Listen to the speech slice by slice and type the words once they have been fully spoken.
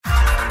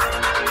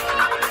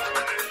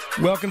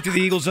Welcome to the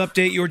Eagles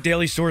Update, your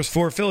daily source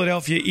for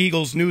Philadelphia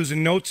Eagles news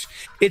and notes.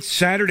 It's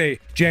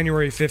Saturday,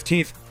 January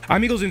 15th.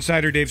 I'm Eagles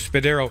insider Dave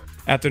Spadaro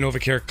at the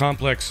NovaCare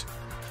Complex.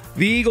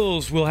 The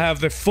Eagles will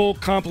have the full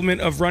complement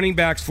of running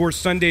backs for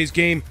Sunday's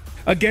game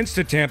against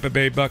the Tampa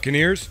Bay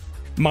Buccaneers.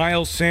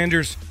 Miles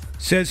Sanders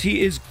says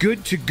he is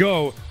good to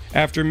go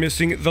after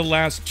missing the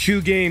last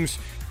 2 games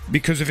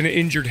because of an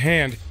injured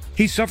hand.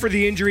 He suffered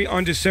the injury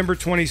on December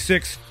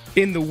 26th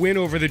in the win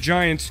over the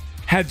Giants,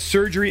 had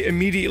surgery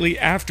immediately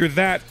after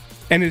that,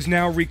 and is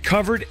now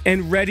recovered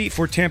and ready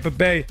for Tampa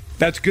Bay.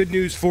 That's good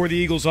news for the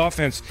Eagles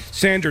offense.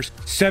 Sanders,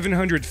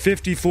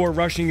 754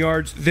 rushing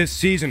yards this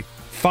season,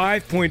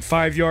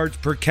 5.5 yards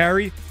per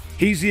carry.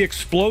 He's the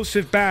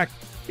explosive back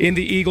in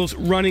the Eagles'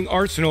 running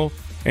arsenal,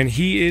 and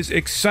he is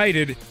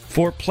excited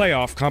for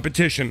playoff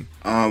competition.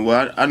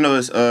 Well, I know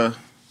it's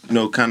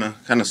kind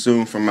of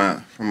soon from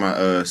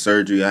my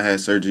surgery. I had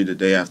surgery the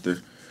day after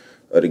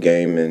the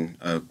game and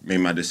made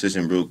my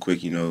decision real quick.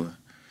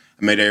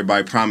 I made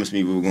everybody promise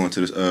me we were going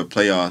to the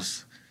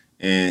playoffs,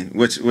 and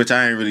which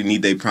I didn't really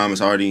need. They promise.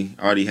 I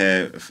already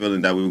had a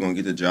feeling that we were going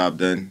to get the job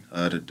done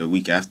the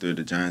week after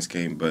the Giants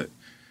game, but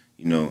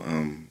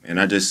and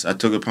I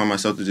took it upon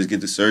myself to just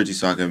get the surgery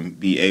so I can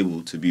be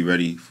able to be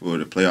ready for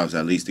the playoffs,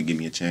 at least to give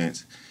me a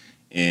chance.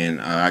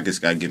 And I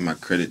just got to give my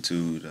credit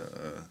to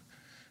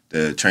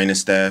the training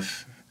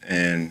staff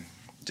and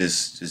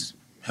just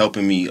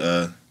helping me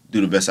do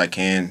the best I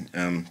can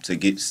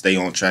to stay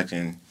on track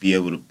and be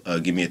able to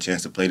give me a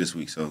chance to play this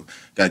week. So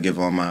got to give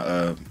all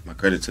my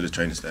credit to the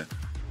training staff.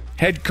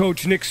 Head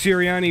coach Nick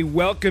Sirianni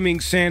welcoming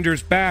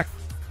Sanders back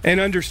and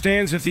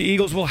understands that the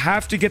Eagles will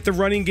have to get the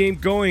running game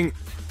going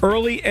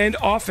early and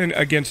often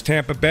against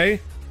Tampa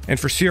Bay. And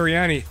for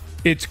Sirianni,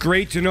 it's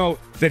great to know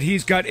that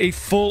he's got a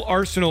full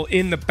arsenal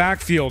in the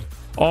backfield.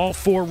 All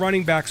 4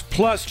 running backs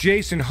plus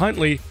Jason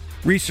Huntley,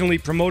 recently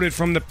promoted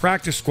from the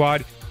practice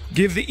squad,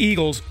 give the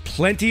Eagles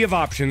plenty of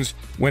options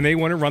when they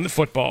want to run the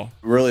football.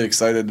 Really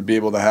excited to be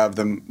able to have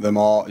them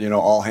all,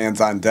 all hands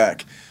on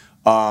deck.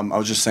 I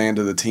was just saying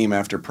to the team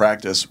after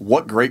practice,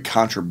 what great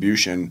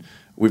contribution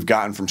we've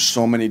gotten from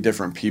so many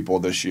different people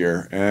this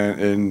year,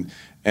 and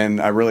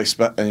I really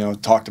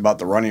talked about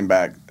the running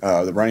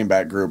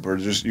back group, or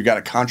just you got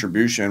a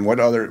contribution. What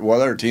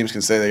other teams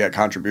can say they got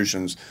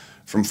contributions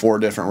from 4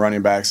 different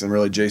running backs, and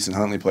really Jason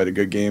Huntley played a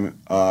good game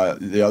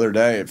the other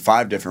day at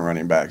 5 different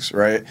running backs,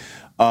 right?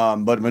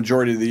 But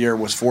majority of the year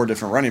was 4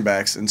 different running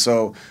backs, and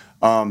so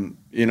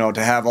to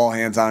have all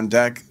hands on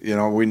deck,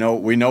 we know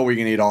we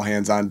can need all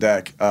hands on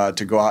deck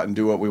to go out and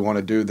do what we want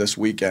to do this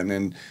weekend,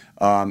 and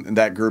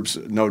that group's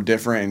no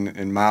different.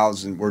 And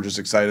Miles, and we're just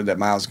excited that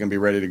Miles is going to be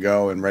ready to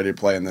go and ready to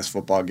play in this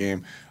football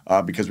game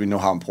because we know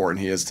how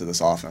important he is to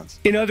this offense.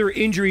 In other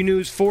injury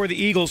news for the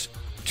Eagles,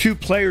 2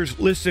 players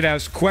listed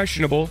as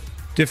questionable: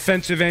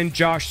 defensive end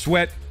Josh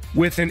Sweat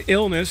with an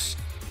illness,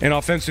 and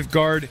offensive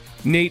guard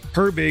Nate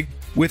Herbig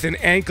with an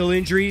ankle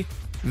injury.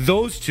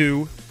 Those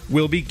 2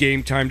 will be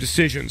game-time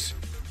decisions.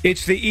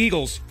 It's the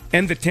Eagles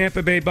and the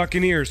Tampa Bay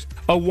Buccaneers,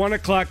 a 1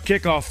 o'clock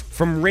kickoff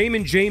from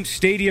Raymond James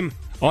Stadium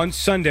on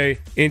Sunday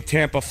in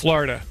Tampa,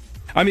 Florida.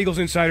 I'm Eagles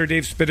insider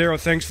Dave Spadaro.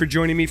 Thanks for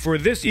joining me for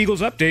this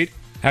Eagles Update.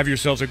 Have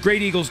yourselves a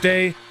great Eagles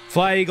day.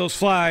 Fly, Eagles,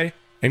 fly,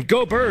 and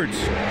go Birds!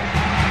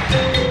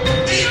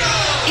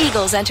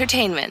 Eagles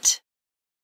Entertainment.